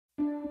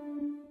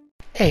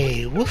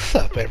Hey, what's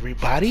up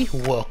everybody?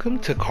 Welcome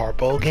to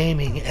Karpo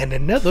Gaming and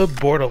another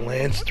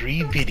Borderlands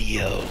 3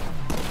 video.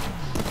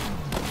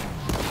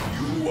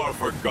 You are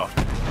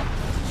forgotten.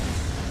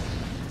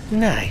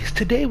 Nice.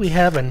 Today we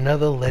have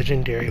another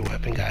legendary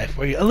weapon guide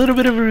for you. A little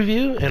bit of a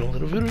review and a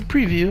little bit of a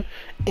preview.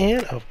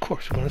 And of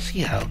course we're going to see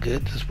how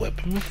good this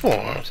weapon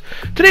performs.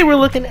 Today we're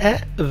looking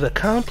at the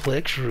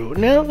Complex Root.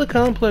 Now the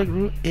Complex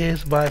Root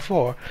is by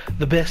far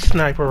the best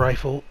sniper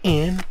rifle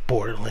in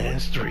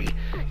Borderlands 3.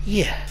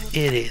 Yeah,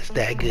 it is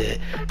that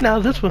good. Now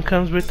this one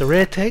comes with the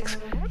red text,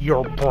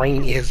 "Your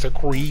brain is a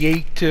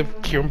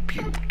creative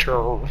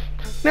computer."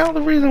 Now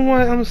the reason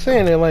why I'm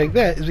saying it like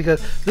that is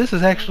because this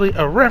is actually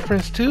a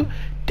reference to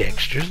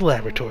Dexter's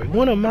Laboratory,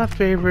 one of my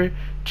favorite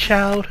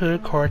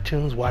childhood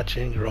cartoons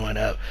watching growing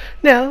up.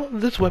 Now,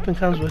 this weapon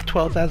comes with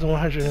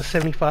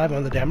 12,175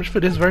 on the damage.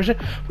 For this version,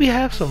 we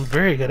have some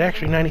very good,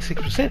 actually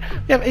 96%.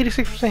 We have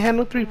 86%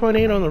 handle,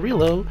 3.8 on the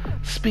reload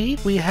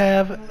speed. We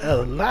have a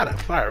lot of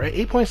fire rate,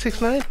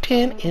 8.69,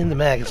 10 in the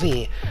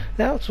magazine.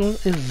 Now, this one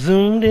is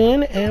zoomed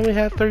in, and we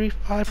have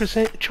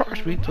 35% charge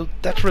speed, so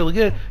that's really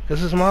good, because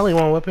this is a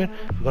Molly-1 weapon.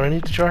 We're going to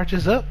need to charge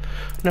this up.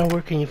 Now,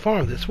 where can you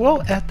farm this?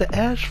 Well, at the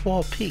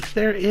Ashfall Peaks,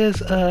 there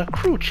is a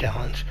crew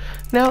challenge.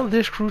 Now,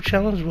 this crew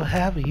challenge will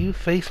have you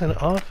facing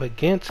off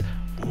against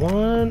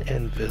one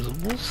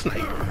invisible sniper.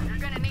 You're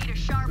gonna need a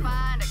sharp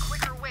eye and a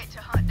quicker wit to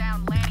hunt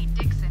down Lani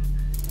Dixon.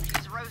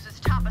 She's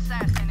Rose's top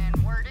assassin,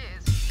 and word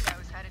is, she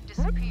knows how to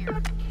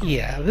disappear.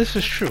 Yeah, this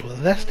is true.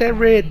 That's that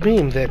red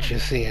beam that you're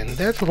seeing.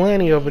 That's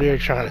Lani over there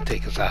trying to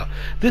take us out.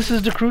 This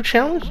is the crew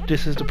challenge.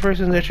 This is the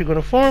person that you're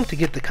going to farm to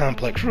get the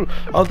complex root.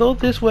 Although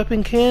this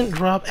weapon can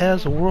drop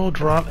as a world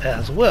drop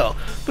as well.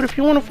 But if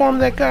you want to farm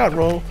that god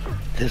roll,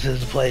 this is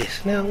the place.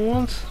 Now,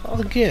 once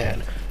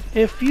again,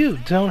 if you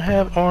don't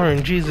have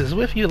RNGs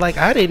with you, like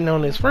I didn't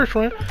on this first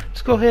run,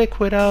 just go ahead,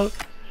 quit out,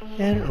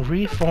 and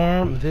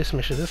reform this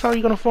mission. That's how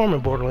you're going to farm in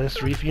Borderlands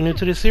 3. If you're new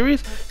to this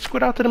series, just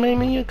quit out to the main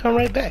menu and come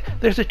right back.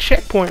 There's a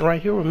checkpoint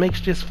right here what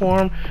makes this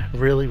farm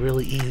really,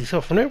 really easy.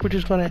 So from there, we're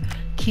just going to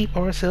keep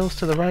ourselves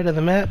to the right of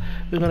the map.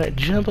 We're going to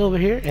jump over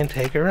here and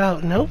take her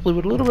out. And hopefully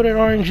with a little bit of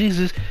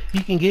RNGs,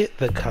 you can get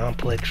the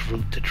complex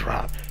root to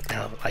drop.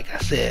 Now, like I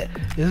said,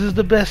 this is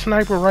the best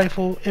sniper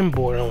rifle in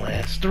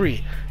Borderlands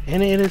 3.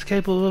 And it is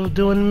capable of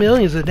doing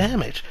millions of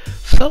damage.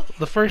 So,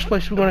 the first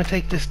place we're going to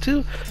take this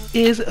to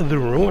is the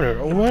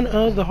Ruiner, one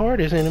of the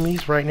hardest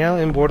enemies right now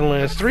in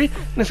Borderlands 3.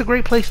 And it's a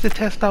great place to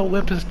test out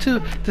weapons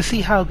too, to see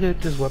how good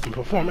this weapon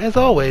performs. As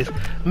always,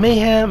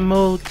 Mayhem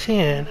Mode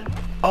 10,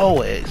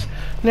 always.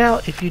 Now,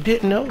 if you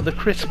didn't know, the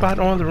crit spot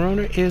on the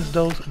Ruiner is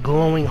those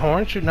glowing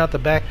horns shooting out the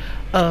back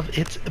of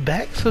its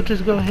back. So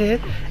just go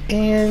ahead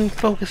and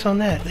focus on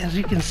that. As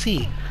you can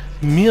see,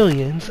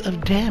 millions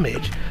of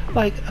damage.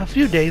 Like a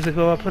few days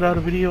ago, I put out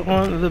a video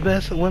on the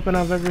best weapon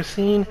I've ever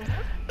seen,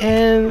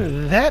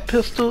 and that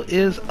pistol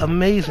is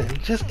amazing.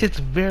 Just, it's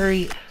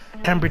very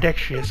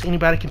ambidextrous.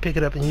 Anybody can pick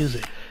it up and use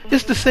it.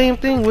 It's the same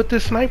thing with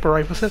this sniper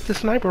rifle, except this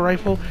sniper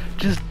rifle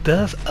just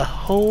does a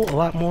whole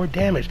lot more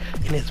damage,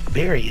 and it's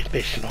very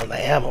efficient on the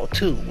ammo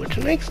too, which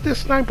makes this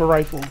sniper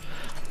rifle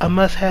a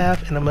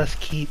must-have and a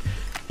must-keep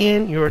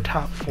in your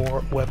top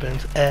 4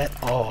 weapons at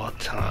all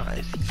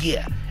times.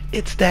 Yeah,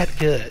 it's that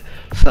good.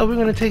 So we're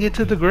going to take it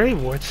to the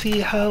grave ward, see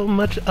how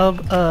much of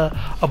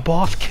a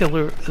boss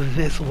killer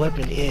this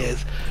weapon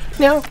is.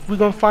 Now, we're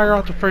going to fire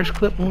out the first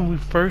clip when we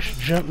first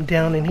jump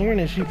down in here,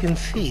 and as you can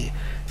see,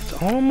 it's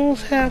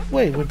almost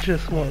halfway with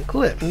just one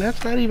clip, and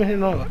that's not even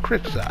hitting all the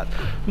crit shots.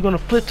 We're going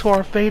to flip to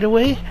our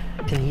fadeaway,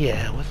 and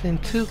yeah, within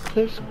 2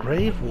 clips,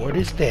 grave ward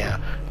is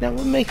down. Now,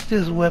 what makes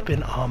this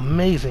weapon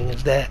amazing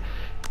is that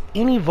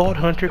any vault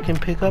hunter can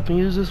pick up and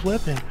use this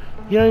weapon.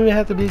 You don't even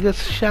have to be a good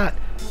shot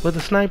with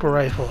a sniper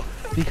rifle,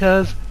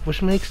 because what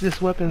makes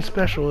this weapon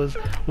special is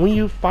when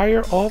you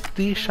fire off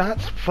these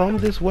shots from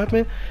this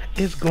weapon,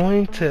 it's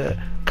going to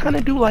kind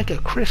of do like a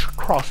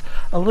crisscross,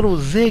 a little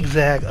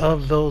zigzag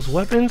of those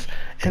weapons,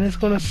 and it's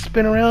going to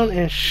spin around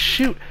and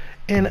shoot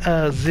in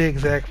a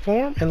zigzag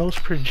form, and those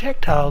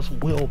projectiles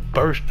will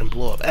burst and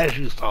blow up, as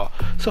you saw.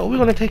 So we're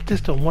going to take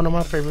this to one of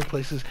my favorite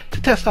places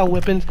to test out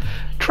weapons.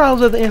 Trials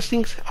of the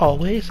Instincts,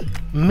 always.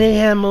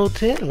 Mayhem Mode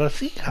 10. We're going to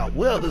see how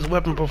well this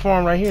weapon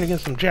performs right here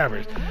against some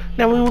jabbers.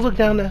 Now when we look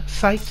down the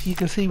sights, you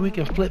can see we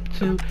can flip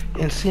to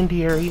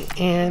Incendiary,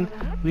 and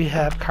we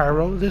have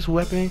Karpo. This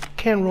weapon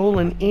can roll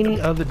in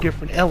any of the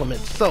different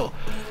elements. So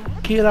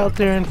get out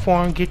there and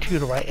farm, get you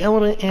the right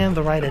element and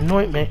the right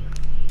anointment,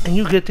 and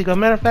you good to go.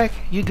 Matter of fact,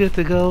 you good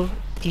to go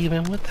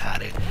even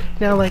without it.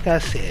 Now, like I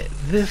said,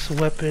 this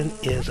weapon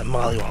is a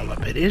Molly-1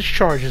 weapon. It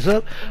charges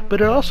up, but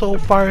it also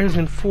fires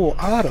in full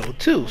auto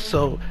too.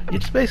 So you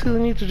just basically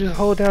need to just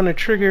hold down the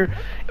trigger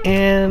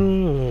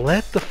and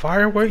let the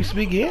fireworks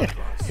begin.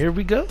 Here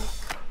we go.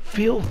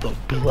 Feel the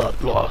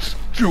bloodlust.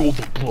 Feel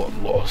the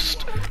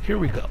bloodlust. Here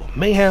we go.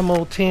 Mayhem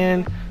Mode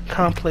 10,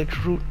 Complex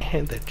Root,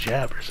 and the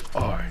jabbers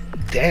are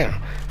down.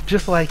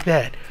 Just like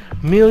that.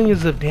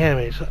 Millions of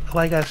damage.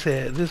 Like I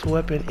said, this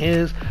weapon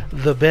is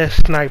the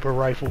best sniper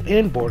rifle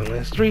in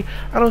Borderlands 3.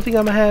 I don't think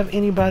I'm gonna have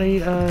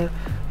anybody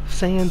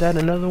saying that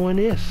another one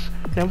is.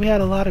 Now, we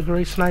had a lot of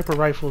great sniper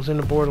rifles in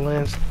the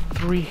Borderlands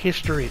 3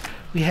 history.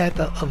 We had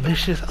the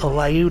Vicious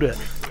Lyuda,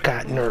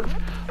 got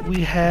nerfed.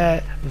 We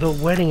had the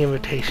Wedding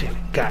Invitation,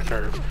 got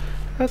nerfed.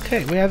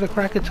 Okay, we have the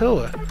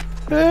Krakatoa.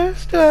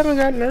 Still haven't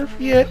got nerfed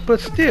yet, but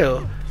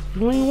still,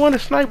 when you want a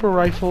sniper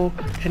rifle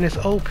and it's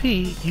OP,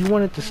 you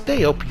want it to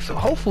stay OP. So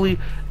hopefully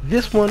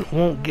this one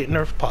won't get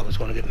nerfed. Probably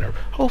going to get nerfed.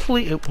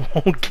 Hopefully it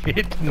won't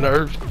get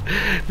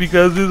nerfed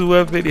because this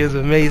weapon is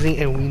amazing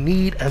and we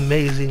need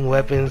amazing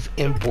weapons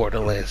in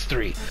Borderlands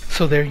 3.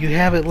 So there you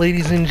have it,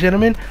 ladies and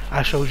gentlemen.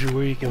 I showed you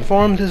where you can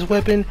farm this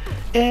weapon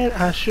and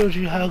I showed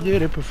you how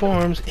good it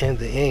performs in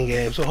the end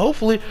game. So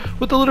hopefully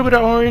with a little bit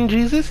of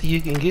RNGesus,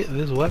 you can get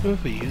this weapon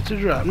for you to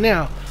drop.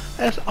 Now,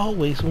 as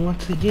always,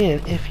 once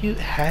again, if you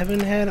haven't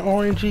had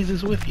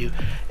RNGesus with you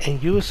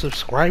and you're a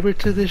subscriber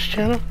to this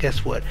channel,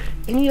 guess what?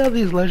 Any of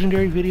these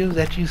legendary videos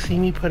that you see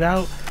me put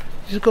out,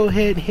 just go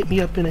ahead and hit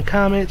me up in the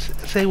comments,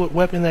 say what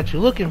weapon that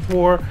you're looking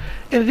for,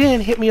 and then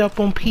hit me up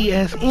on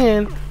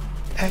PSN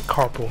at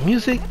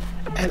Karpomusick,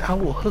 and I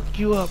will hook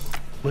you up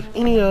with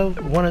any of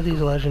one of these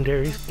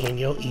legendaries in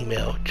your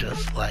email,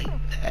 just like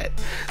that.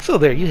 So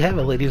there you have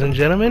it, ladies and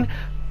gentlemen.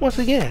 Once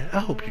again, I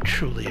hope you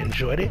truly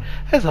enjoyed it.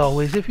 As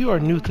always, if you are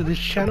new to this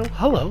channel,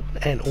 hello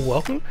and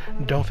welcome.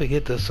 Don't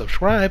forget to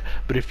subscribe,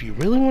 but if you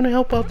really want to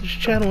help out this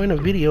channel in a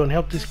video and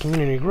help this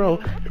community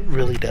grow, it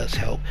really does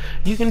help.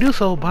 You can do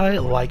so by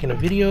liking the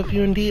video if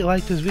you indeed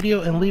like this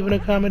video and leaving a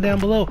comment down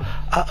below.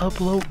 I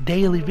upload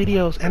daily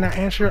videos and I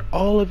answer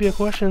all of your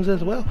questions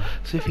as well.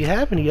 So if you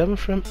have any of them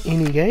from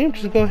any game,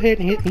 just go ahead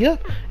and hit me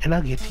up and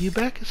I'll get to you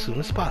back as soon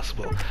as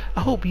possible.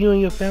 I hope you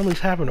and your family's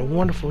having a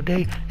wonderful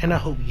day, and I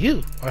hope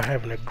you are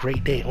having a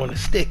great day on the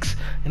sticks.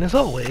 And as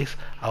always,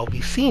 I'll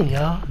be seeing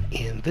y'all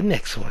in the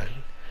next one.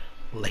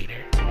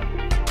 Later.